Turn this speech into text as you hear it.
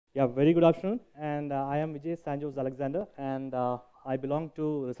Yeah, very good afternoon. And I am Vijay Sanjos Alexander, and I belong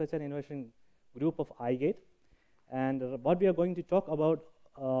to Research and Innovation Group of iGate. And what we are going to talk about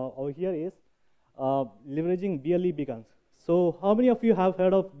over here is leveraging BLE beacons. So, how many of you have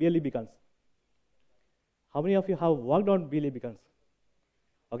heard of BLE beacons? How many of you have worked on BLE beacons?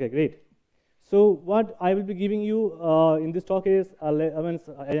 Okay, great. So, what I will be giving you in this talk is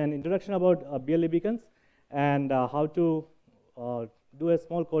an introduction about BLE beacons and how to do a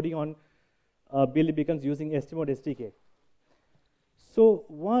small coding on BLE beacons using STMode SDK. So,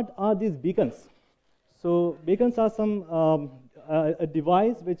 what are these beacons? So, beacons are a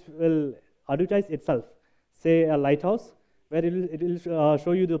device which will advertise itself, say a lighthouse, where it will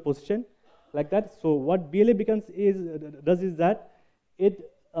show you the position like that. So, what BLE beacons does is that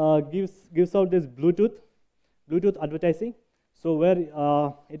it gives out this Bluetooth advertising. So, where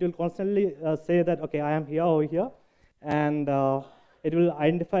it will constantly say that, okay, I am here over here, and it will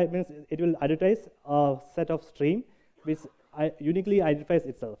advertise a set of stream which uniquely identifies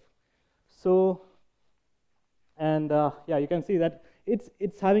itself. So, and yeah, you can see that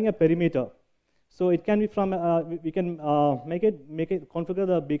it's having a perimeter. So it can be from we can make it configure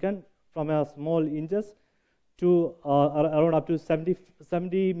the beacon from a small inches to around up to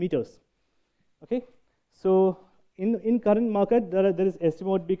 70 meters. Okay, so in current market there is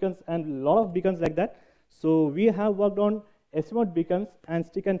STMode beacons and a lot of beacons like that. So we have worked on STMode beacons and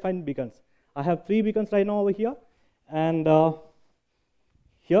stick and find beacons. I have 3 beacons right now over here, and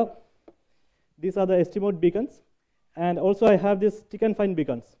here these are the STMode beacons, and also I have this stick and find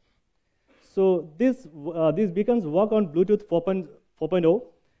beacons. So these beacons work on Bluetooth 4.0,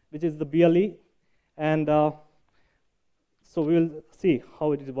 which is the BLE, and so we will see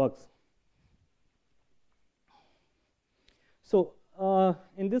how it works. So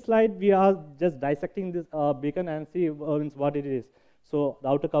in this slide, we are just dissecting this beacon and see what it is. So the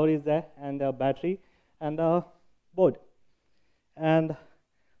outer cover is there, and the battery, and the board. And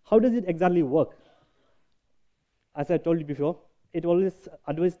how does it exactly work? As I told you before, it always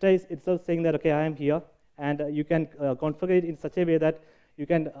advertises itself saying that, okay, I am here, and you can configure it in such a way that you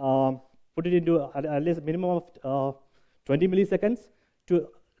can put it into at least a minimum of 20 milliseconds to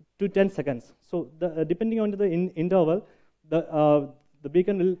 10 seconds. So depending on the interval, the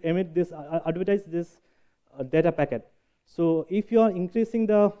beacon will emit this, advertise this data packet. So if you are increasing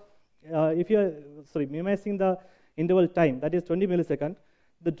the, minimizing the interval time, that is 20 milliseconds,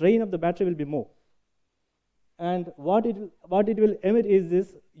 the drain of the battery will be more. And what it will emit is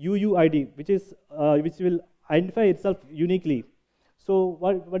this UUID, which will identify itself uniquely. So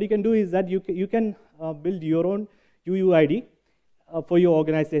what you can do is that you can build your own UUID for your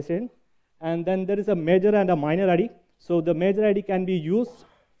organization, and then there is a major and a minor ID. So the major ID can be used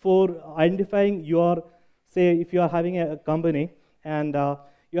for identifying your, say, if you are having a company and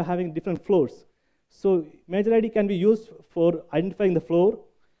you are having different floors. So major ID can be used for identifying the floor,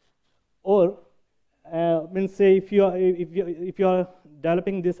 or means say if you are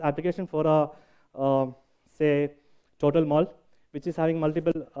developing this application for a say total mall, which is having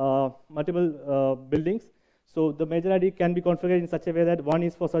multiple buildings. So the major ID can be configured in such a way that one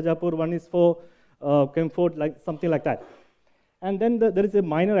is for Sajapur, one is for Comfort, like something like that. And then there is a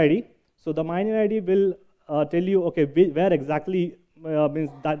minor ID. So the minor ID will tell you, okay, where exactly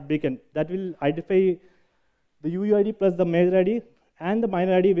means that beacon. That will identify the UUID plus the major ID, and the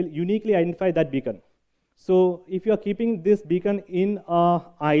minor ID will uniquely identify that beacon. So if you are keeping this beacon in an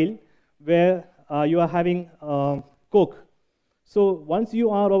aisle where you are having Coke, so once you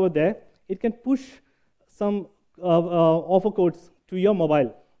are over there, it can push some offer codes to your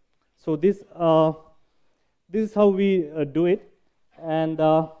mobile. So this is how we do it. And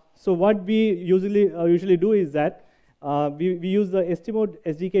so what we usually do is that we use the STMode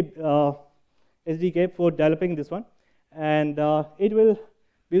SDK for developing this one, and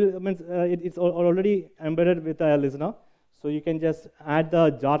it's already embedded with a listener. So you can just add the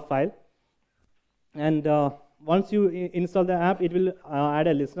jar file, and once you install the app, it will add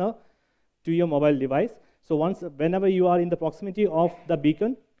a listener to your mobile device. So whenever you are in the proximity of the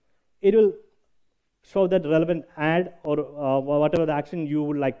beacon, it will show that relevant ad or whatever the action you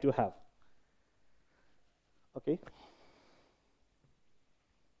would like to have. Okay.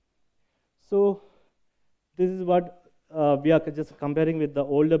 So this is what we are just comparing with the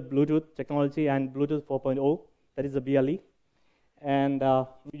older Bluetooth technology and Bluetooth 4.0, that is the BLE. And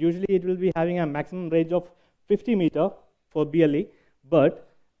usually it will be having a maximum range of 50 meters for BLE, but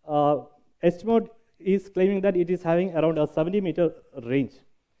STMode is claiming that it is having around a 70-meter range.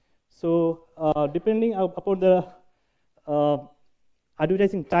 So depending upon the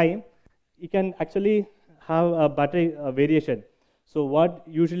advertising time, you can actually have a battery variation. So what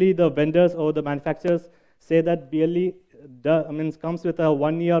usually the vendors or the manufacturers say that BLE comes with a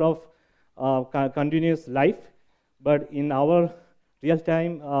 1 year of continuous life, but in our real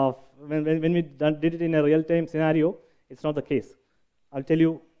time, when we did it in a real time scenario, it's not the case. I'll tell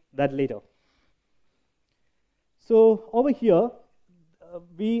you that later. So over here,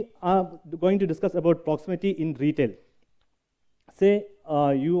 we are going to discuss about proximity in retail. Say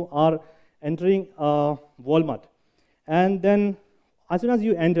you are entering Walmart, and then as soon as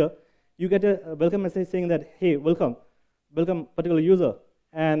you enter, you get a welcome message saying that, hey, welcome particular user,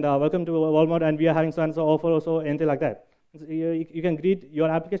 and welcome to Walmart, and we are having so-and-so offer or so, anything like that. So you can greet, your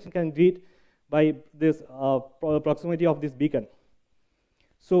application can greet by this proximity of this beacon.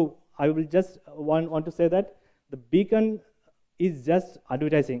 So I will just want to say that the beacon is just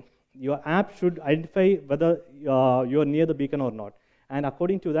advertising. Your app should identify whether you are near the beacon or not. And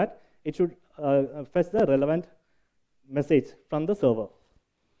according to that, it should fetch the relevant message from the server.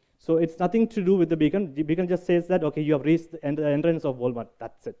 So it's nothing to do with the beacon. The beacon just says that, okay, you have reached the entrance of Walmart.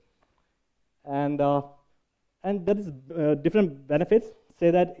 That's it. And there is different benefits.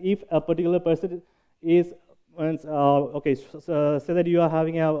 Say that if a particular person is, say that you are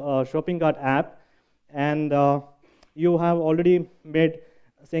having a shopping cart app, and you have already made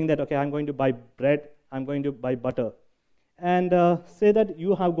saying that, okay, I'm going to buy bread, I'm going to buy butter. And say that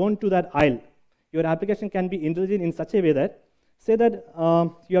you have gone to that aisle. Your application can be intelligent in such a way that, say that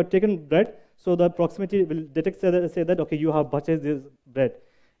you have taken bread, so the proximity will detect, say that, okay, you have purchased this bread.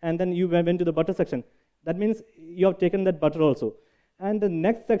 And then you went to the butter section. That means you have taken that butter also. And the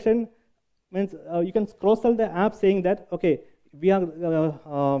next section means you can cross-sell the app saying that, okay, we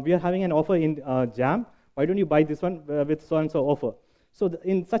are having an offer in jam. Why don't you buy this one with so-and-so offer? So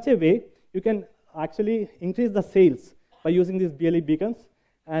in such a way, you can actually increase the sales by using these BLE beacons.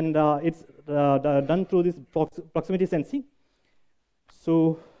 And it's done through this proximity sensing.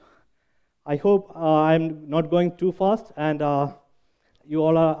 So I hope I'm not going too fast, and you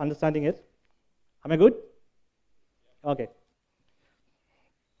all are understanding it. Am I good? Okay.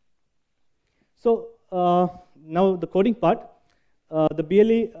 So now the coding part. The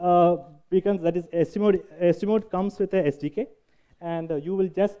BLE beacons, that is STMode comes with a SDK, and you will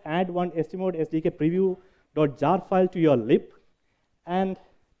just add one STMode SDK preview.jar file to your lib, and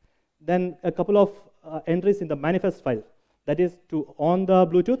then a couple of entries in the manifest file. That is to on the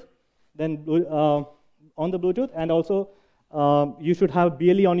Bluetooth, then on the Bluetooth, and also you should have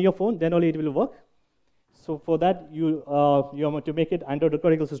BLE on your phone, then only it will work. So for that, you have to make it Android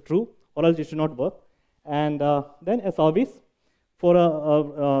record equals is true, or else it should not work. And then a service for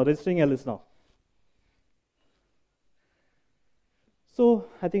registering a listener. So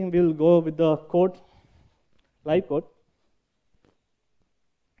I think we'll go with the code, live code.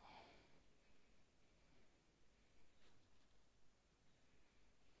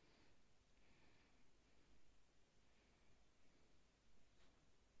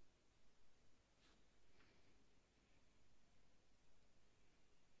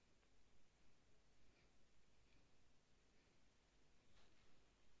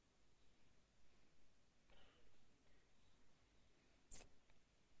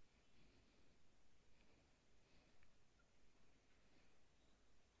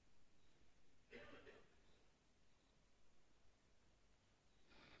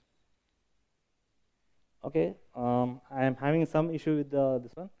 Okay, I am having some issue with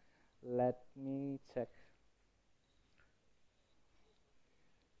this one. Let me check.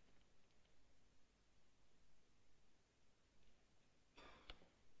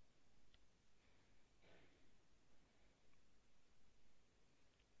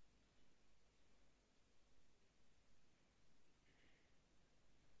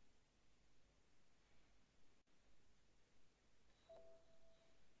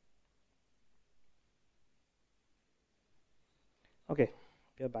 Okay,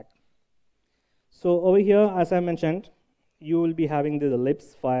 we are back. So over here, as I mentioned, you will be having the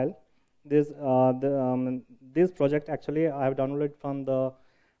libs file. This project actually I have downloaded from the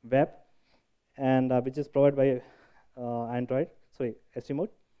web, and which is provided by Android. Sorry, STMode.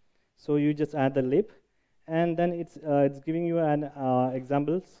 So you just add the lib, and then it's giving you an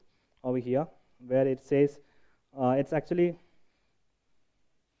examples over here where it says it's actually.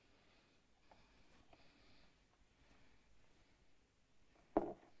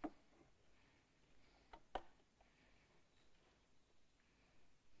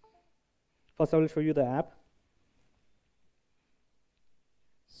 First, I will show you the app.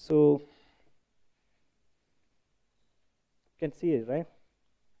 So you can see it, right?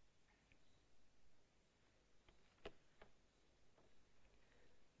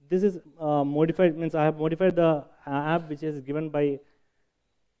 This is modified, means I have modified the app which is given by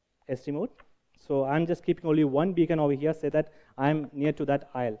SD mode. So I'm just keeping only one beacon over here, say that I'm near to that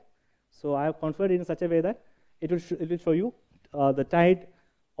aisle. So I have configured it in such a way that it will show you the tide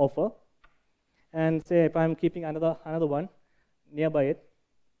offer, and say if I'm keeping another one nearby it,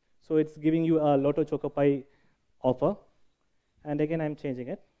 so it's giving you a Lotto Choco Pie offer, and again I'm changing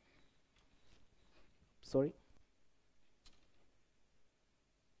it. Sorry.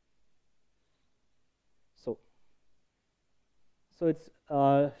 So it's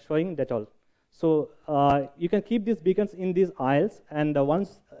showing Dettol. So you can keep these beacons in these aisles, and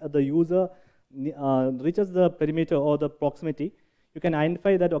once the user reaches the perimeter or the proximity, you can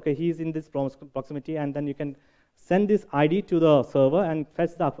identify that, okay, he's in this proximity, and then you can send this ID to the server and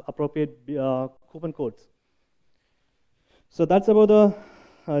fetch the appropriate coupon codes. So that's about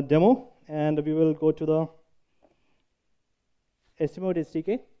the demo, and we will go to the Estimate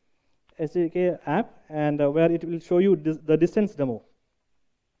SDK app, and where it will show you the distance demo.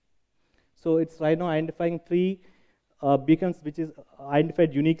 So it's right now identifying 3 beacons which is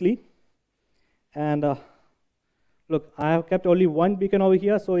identified uniquely. And look, I have kept only one beacon over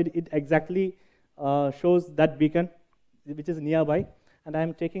here, so it exactly shows that beacon which is nearby. And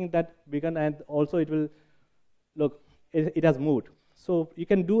I'm taking that beacon, and also it will, look, it has moved. So you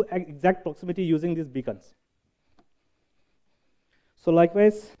can do exact proximity using these beacons. So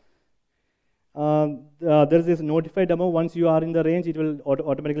likewise, there is this notify demo. Once you are in the range, it will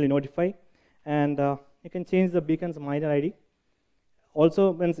automatically notify. And you can change the beacon's miner ID.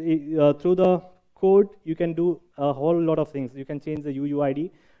 Also, through the code, you can do a whole lot of things. You can change the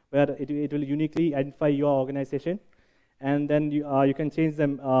UUID, where it will uniquely identify your organization. And then you can change the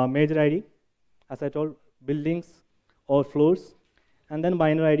major ID, as I told, buildings or floors, and then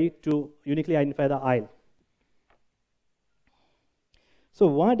minor ID to uniquely identify the aisle. So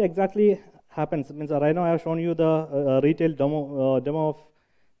what exactly happens? Right now I have shown you the retail demo of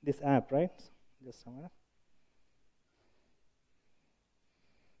this app, right? Just a minute.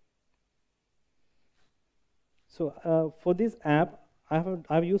 So for this app,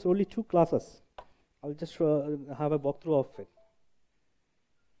 I've used only 2 classes. I'll just have a walkthrough of it.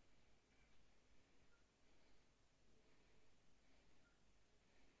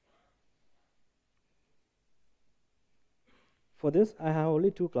 For this, I have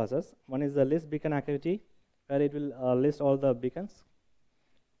only 2 classes. One is the list beacon activity, where it will list all the beacons.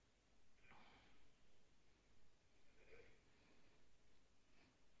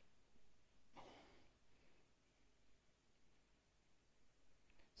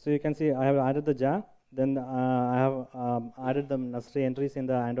 So you can see I have added the jar, then I have added the necessary entries in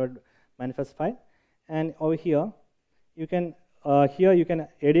the Android manifest file. And over here, you can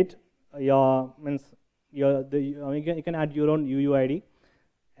edit your, you can add your own UUID.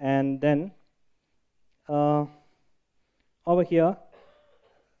 And then over here,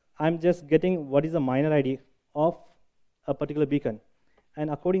 I'm just getting what is the minor ID of a particular beacon.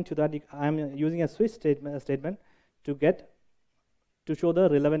 And according to that, I'm using a switch statement to show the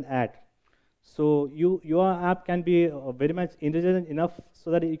relevant ad. So your app can be very much intelligent enough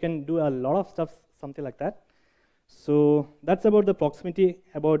so that you can do a lot of stuff, something like that. So that's about the proximity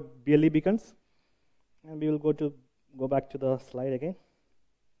about BLE beacons. And we will go back to the slide again.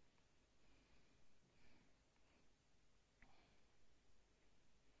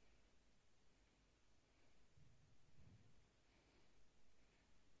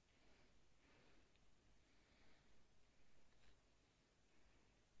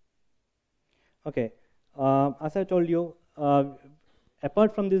 Okay, as I told you,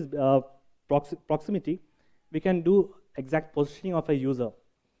 apart from this proximity, we can do exact positioning of a user.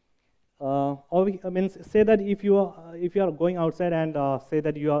 Say that if you are going outside and say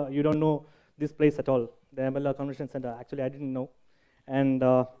that you don't know this place at all, the MLR Convention Center. Actually, I didn't know, and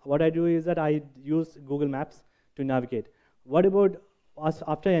what I do is that I use Google Maps to navigate. What about us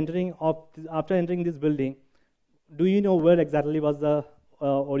after entering this building? Do you know where exactly was the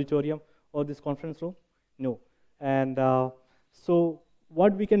auditorium or this conference room? No. And so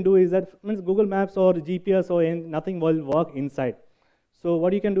what we can do is that Google Maps or GPS or nothing will work inside. So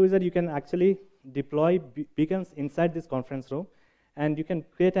what you can do is that you can actually deploy beacons inside this conference room, and you can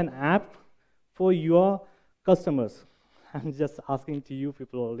create an app for your customers. I'm just asking to you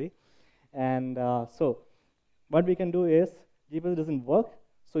people only. And so what we can do is, GPS doesn't work,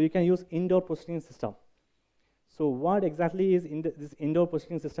 so you can use indoor positioning system. So what exactly is this indoor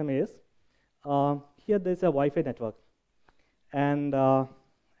positioning system is, here there's a Wi-Fi network. And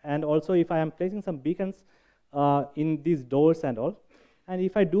also if I am placing some beacons in these doors and all, and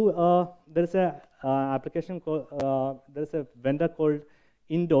if I do, there's a application called, there's a vendor called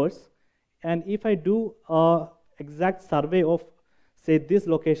Indoors, and if I do exact survey of, say, this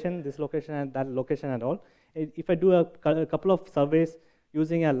location, and that location and all. If I do a couple of surveys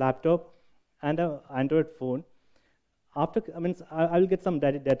using a laptop and an Android phone, after, I will get some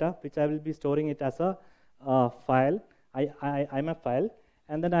data, which I will be storing it as a file, IMAP file,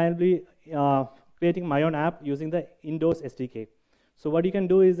 and then I will be creating my own app using the Indoors SDK. So what you can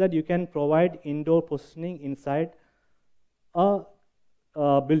do is that you can provide indoor positioning inside a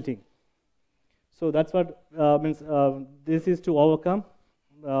building. So that's what this is to overcome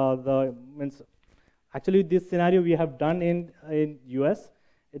actually this scenario we have done in US.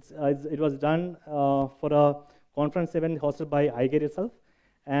 It was done for a conference event hosted by iGate itself,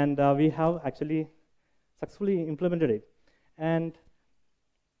 and we have actually successfully implemented it. And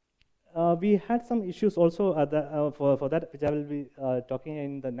we had some issues also for that, which I will be talking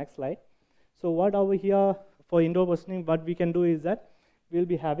in the next slide. So what over here for indoor positioning, what we can do is that we'll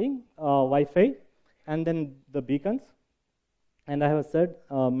be having Wi-Fi and then the beacons. And I have said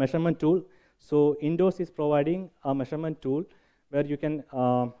measurement tool. So Indoors is providing a measurement tool where you can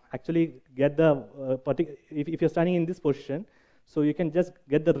actually get the, if you're standing in this position, so you can just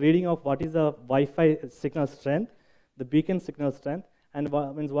get the reading of what is the Wi-Fi signal strength, the beacon signal strength, and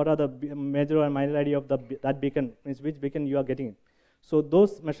what are the major and minor ID of that beacon, means which beacon you are getting. So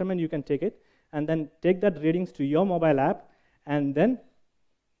those measurements you can take it, and then take that readings to your mobile app, and then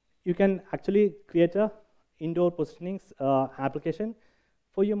you can actually create a indoor positioning application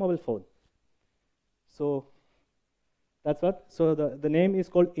for your mobile phone. So that's what. So the name is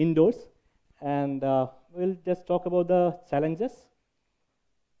called Indoors, and we'll just talk about the challenges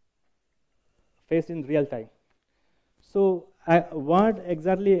faced in real time. So what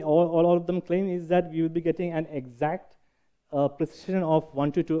exactly all of them claim is that we will be getting an exact precision of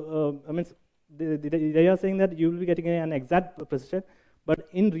 1 to 2. They are saying that you will be getting an exact precision, but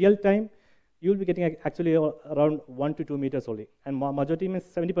in real time, you will be getting actually around 1 to 2 meters only, and majority means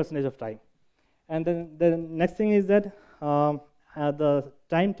 70% of time. And then the next thing is that the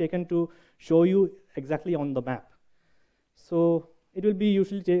time taken to show you exactly on the map. So it will be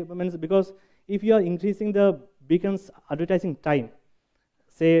usually, because if you are increasing the beacon's advertising time,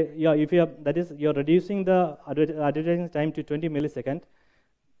 say, if you're reducing the advertising time to 20 milliseconds,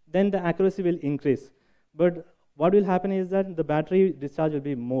 then the accuracy will increase. But what will happen is that the battery discharge will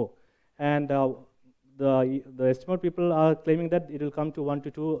be more. And the estimate people are claiming that it will come to 1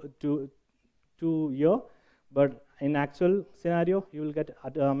 to 2 years, but in actual scenario, you will get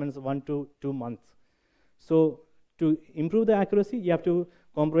 1 to 2 months. So to improve the accuracy, you have to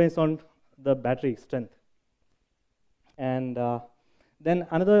compromise on the battery strength. And then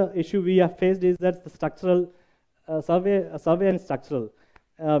another issue we have faced is that the structural survey and structural.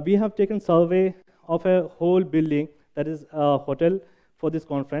 We have taken survey of a whole building, that is a hotel, for this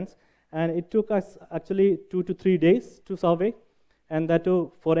conference, and it took us actually 2 to 3 days to survey, and that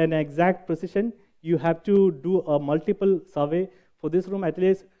too, for an exact precision, you have to do a multiple survey. For this room, at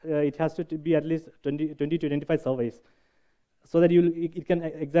least it has to be at least 20 to 25 surveys, so that it can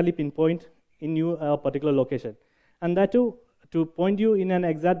exactly pinpoint in you a particular location. And that too, to point you in an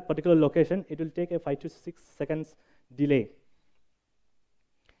exact particular location, it will take a 5 to 6 seconds delay.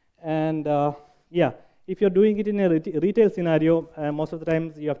 And yeah, if you're doing it in a retail scenario, most of the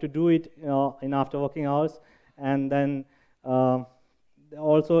times you have to do it in after working hours, and then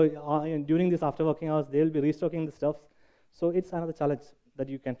also during this after working hours, they'll be restocking the stuff. So it's another challenge that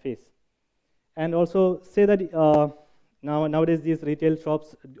you can face. And also say that nowadays these retail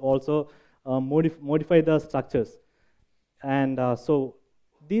shops also modify the structures. And so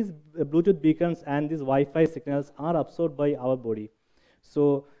these Bluetooth beacons and these Wi-Fi signals are absorbed by our body.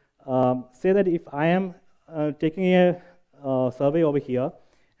 So say that if I am taking a survey over here,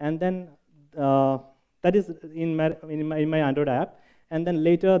 and then that is in my Android app, and then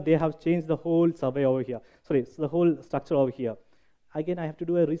later they have changed the whole survey over here. Sorry, so the whole structure over here. Again, I have to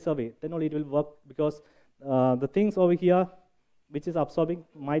do a resurvey. Then only it will work, because the things over here which is absorbing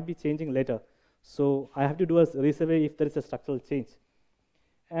might be changing later. So I have to do a resurvey if there is a structural change.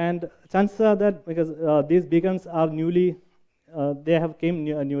 And chances are that because these beacons are newly, they have came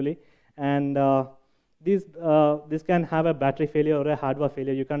newly, and this can have a battery failure or a hardware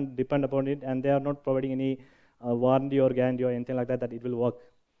failure. You can't depend upon it, and they are not providing any warranty or guarantee or anything like that it will work.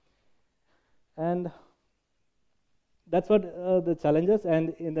 And that's what the challenges. And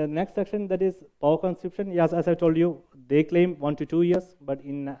in the next section, that is power consumption. Yes, as I told you, they claim 1 to 2 years, but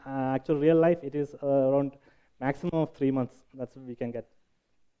in actual real life, it is around maximum of 3 months. That's what we can get.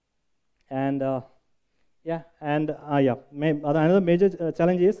 And yeah, and yeah, another major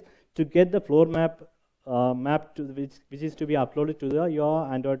challenge is to get the floor map to which is to be uploaded to your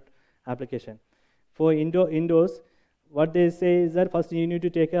Android application. For indoors, what they say is that first you need to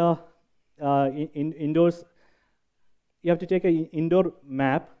take a indoors. You have to take an indoor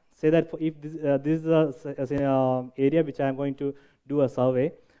map. Say that if this is a area which I am going to do a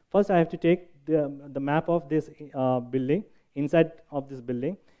survey. First, I have to take the map of this building, inside of this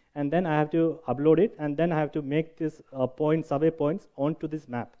building, and then I have to upload it, and then I have to make this survey points onto this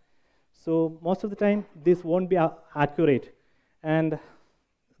map. So most of the time, this won't be accurate. And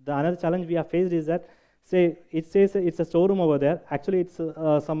the another challenge we have faced is that, say, it says it's a storeroom over there. Actually, it's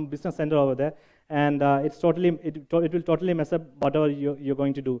some business center over there, and it will totally mess up whatever you're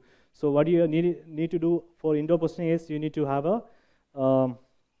going to do. So what you need to do for indoor positioning is you need to have a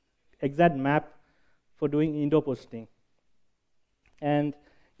exact map for doing indoor positioning. And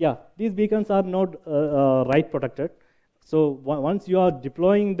yeah, these beacons are not write protected. So once you are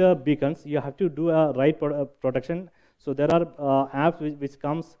deploying the beacons, you have to do a write protection. So there are apps which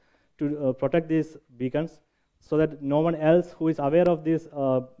comes to protect these beacons, so that no one else who is aware of this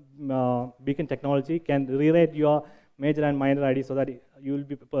beacon technology can rewrite your major and minor ID, so that you will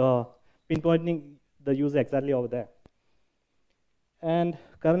be pinpointing the user exactly over there. And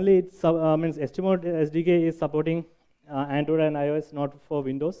currently, it's Estimate SDK is supporting Android and iOS, not for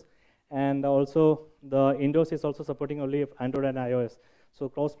Windows. And also, the Windows is also supporting only Android and iOS. So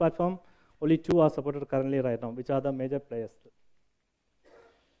cross-platform, only 2 are supported currently right now, which are the major players.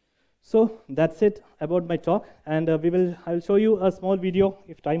 So that's it about my talk, and I will show you a small video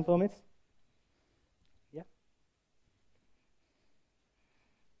if time permits. Yeah.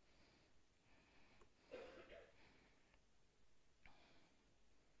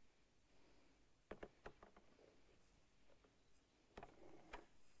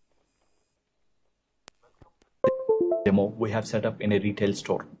 Demo we have set up in a retail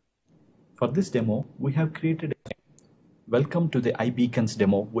store. For this demo, we have created a welcome to the iBeacons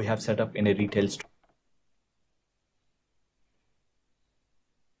demo we have set up in a retail store.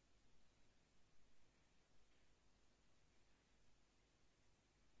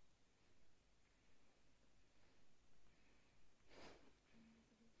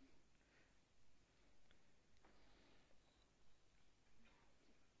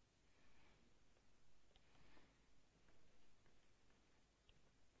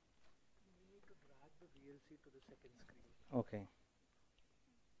 Okay.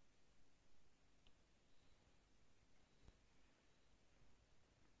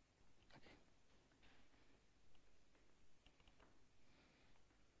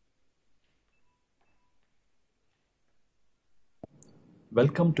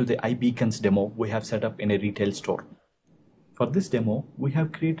 Welcome to the iBeacons demo we have set up in a retail store. For this demo, we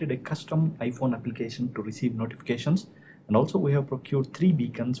have created a custom iPhone application to receive notifications, and also we have procured 3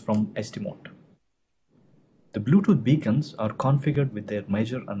 beacons from Estimate. The Bluetooth beacons are configured with their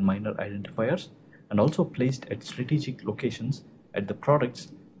major and minor identifiers, and also placed at strategic locations at the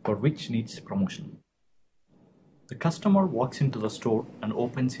products for which needs promotion. The customer walks into the store and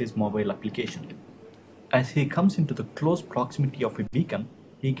opens his mobile application. As he comes into the close proximity of a beacon,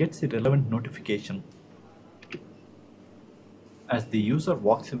 he gets a relevant notification. As the user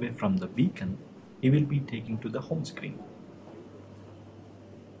walks away from the beacon, he will be taken to the home screen.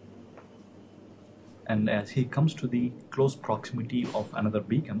 And as he comes to the close proximity of another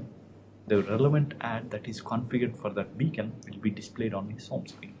beacon, the relevant ad that is configured for that beacon will be displayed on his home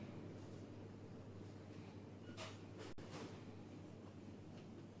screen.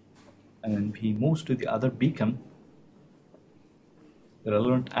 And when he moves to the other beacon, the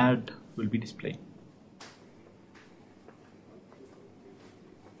relevant ad will be displayed.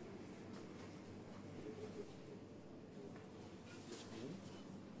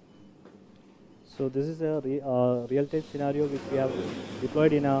 So this is a real-time scenario which we have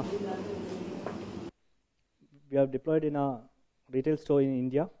deployed in a retail store in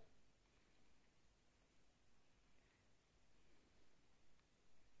India.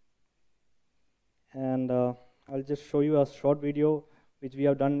 And I'll just show you a short video which we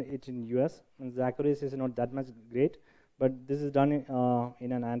have done it in US. And the accuracy is not that much great, but this is done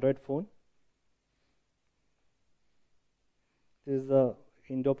in an Android phone. This is the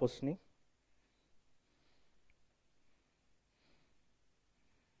indoor positioning.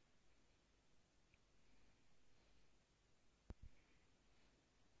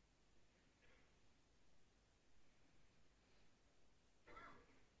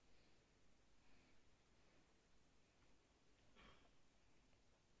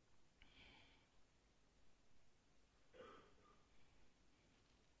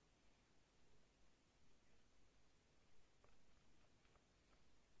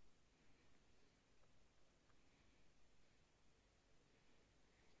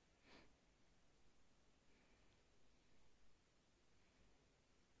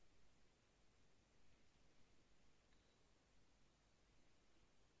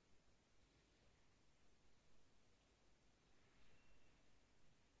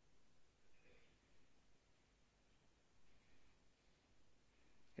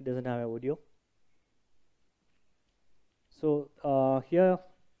 It doesn't have audio. So here,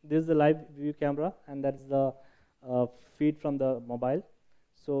 this is the live view camera, and that's the feed from the mobile.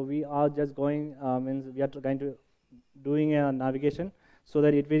 So we are just going, means we are going to doing a navigation so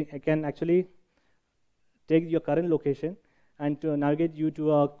that it can actually take your current location and to navigate you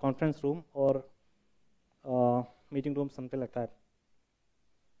to a conference room or meeting room, something like that.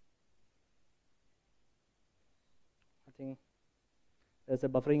 I think there's a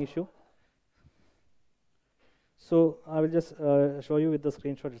buffering issue. So I will just show you with the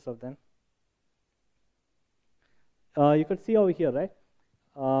screenshot itself then. You could see over here, right?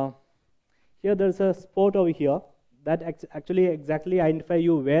 Here there's a spot over here that actually exactly identify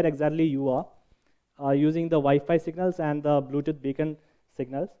you where exactly you are using the Wi-Fi signals and the Bluetooth beacon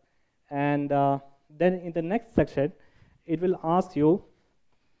signals. And then in the next section, it will ask you,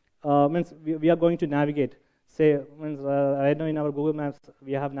 means we are going to navigate. Say, means right now in our Google Maps,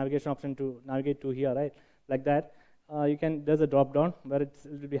 we have navigation option to navigate to here, right? Like that. You can, there's a drop down where it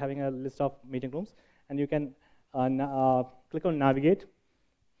will be having a list of meeting rooms, and you can click on navigate.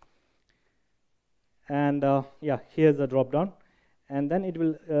 And yeah, here's the drop down, and then it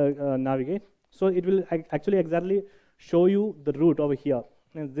will navigate. So it will actually exactly show you the route over here.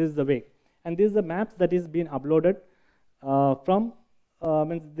 And this is the way, and this is the maps that is being uploaded from.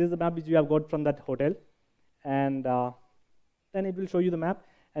 Means this is the map which you have got from that hotel, and then it will show you the map.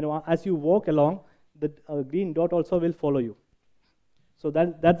 And as you walk along, the green dot also will follow you. So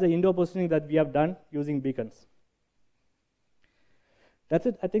that's the indoor positioning that we have done using beacons. That's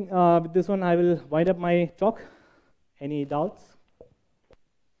it. I think with this one I will wind up my talk. Any doubts?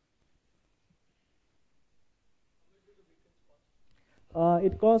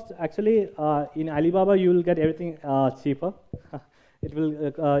 It costs actually in Alibaba you will get everything cheaper. It will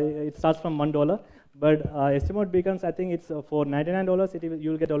it starts from $1, but Estimote beacons I think it's for $99.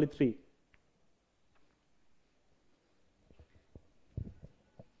 You will get only 3.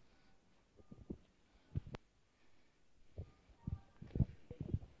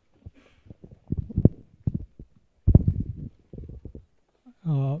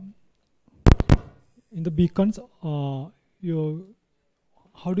 In the beacons, how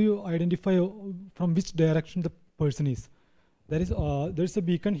do you identify from which direction the person is? There is a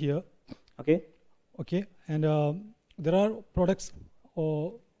beacon here. Okay. Okay, and there are products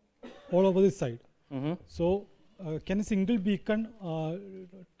all over this side. Mm-hmm. So, can a single beacon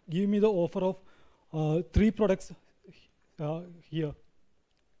give me the offer of 3 products here?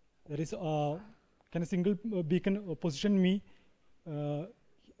 There is can a single beacon position me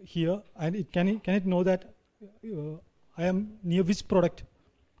here, and can it know that I am near which product?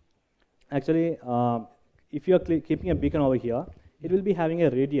 Actually, if you are keeping a beacon over here, it will be having a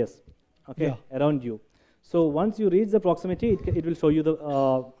radius, okay, around you. So once you reach the proximity, it will show you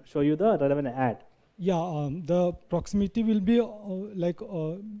the relevant ad. Yeah, the proximity will be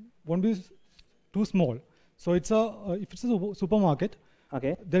won't be too small. So it's if it's a supermarket,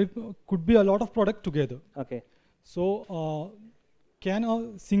 okay, there could be a lot of product together. Okay. So can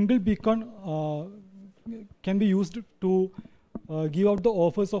a single beacon can be used to give out the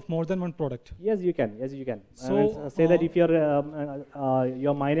offers of more than one product? Yes, you can. Yes, you can. So say that if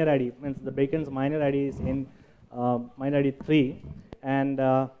your minor ID means the beacon's minor ID is in minor ID 3, and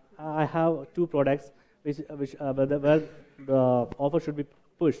I have 2 products where the offer should be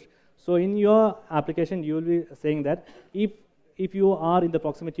pushed. So in your application, you will be saying that if you are in the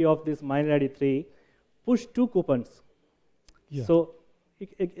proximity of this minor ID 3, push 2 coupons. Yeah. So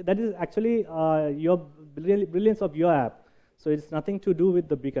that is actually your brilliance of your app. So it's nothing to do with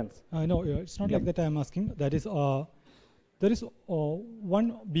the beacons. No, it's not like that I am asking. That is, there is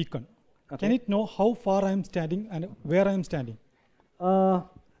one beacon. Okay. Can it know how far I am standing and where I am standing?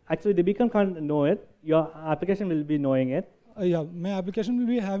 Actually, the beacon can't know it. Your application will be knowing it. Yeah, my application will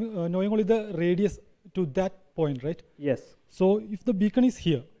be having knowing only the radius to that point, right? Yes. So if the beacon is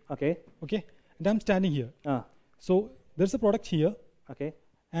here, okay, and I'm standing here, so there's a product here, okay,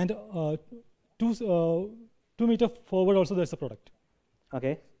 and 2 meters forward also there's a product.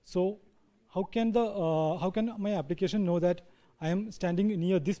 Okay. So how can my application know that I am standing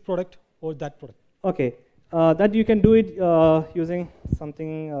near this product or that product? Okay, that you can do it using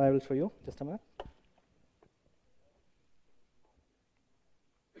something I will show you. Just a minute.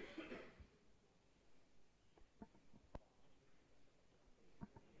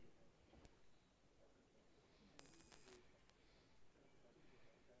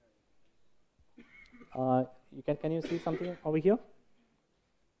 Can you see something over here?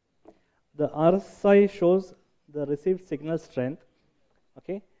 The RSI shows the received signal strength,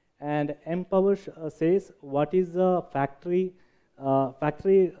 okay, and Empower says what is the factory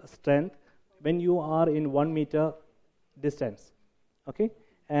factory strength when you are in 1 meter distance. Okay,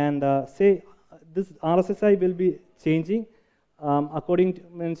 and say this RSSI will be changing according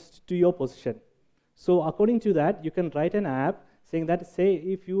to your position. So according to that, you can write an app saying that, say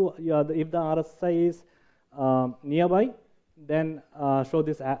if if the RSSI is nearby, then show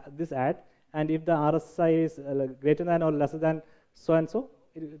this ad, and if the RSSI is greater than or lesser than so and so,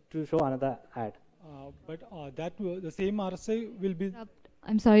 to show another ad. The same RSI will be.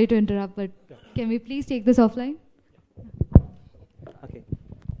 I'm sorry to interrupt, but can we please take this offline? Okay.